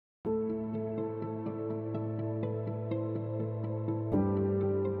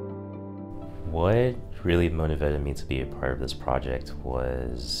What really motivated me to be a part of this project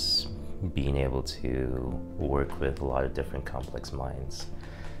was being able to work with a lot of different complex minds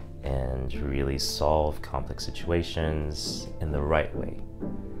and really solve complex situations in the right way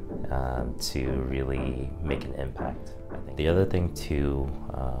to really make an impact. I think the other thing too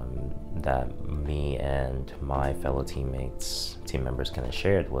that me and my fellow team members kind of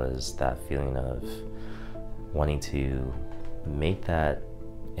shared was that feeling of wanting to make that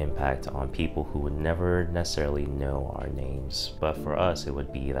impact on people who would never necessarily know our names. But for us, it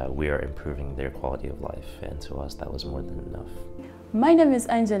would be that we are improving their quality of life, and to us that was more than enough. My name is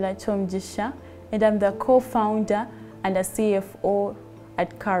Angela Chomjisha, and I'm the co-founder and a CFO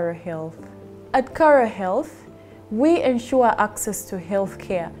at Kaaro Health. At Kaaro Health, we ensure access to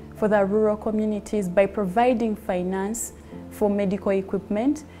healthcare for the rural communities by providing finance for medical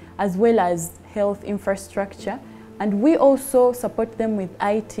equipment as well as health infrastructure, and we also support them with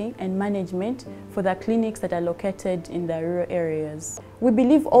IT and management for the clinics that are located in the rural areas. We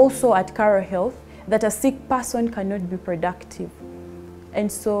believe also at Kaaro Health that a sick person cannot be productive,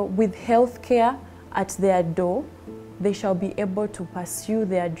 and so with healthcare at their door, they shall be able to pursue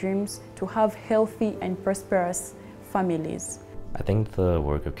their dreams to have healthy and prosperous families. I think the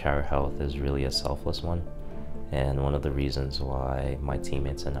work of Kaaro Health is really a selfless one, and one of the reasons why my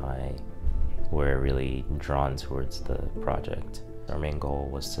teammates and I were really drawn towards the project. Our main goal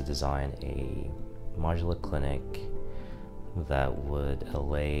was to design a modular clinic that would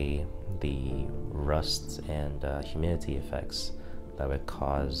allay the rust and humidity effects that were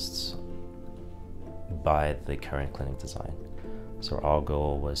caused by the current clinic design. So our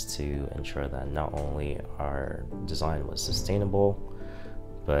goal was to ensure that not only our design was sustainable,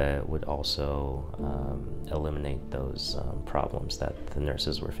 but would also eliminate those problems that the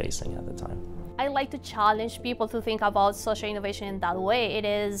nurses were facing at the time. I like to challenge people to think about social innovation in that way. It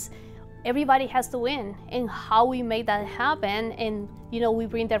is everybody has to win, and how we make that happen, and we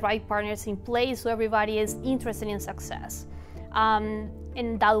bring the right partners in place so everybody is interested in success.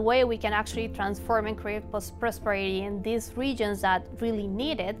 In that way, we can actually transform and create prosperity in these regions that really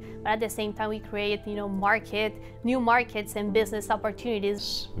need it, but at the same time, we create new markets and business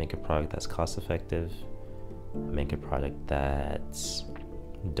opportunities. Make a product that's cost-effective, make a product that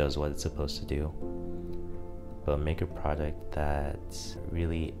does what it's supposed to do, but make a product that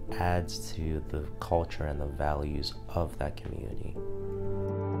really adds to the culture and the values of that community.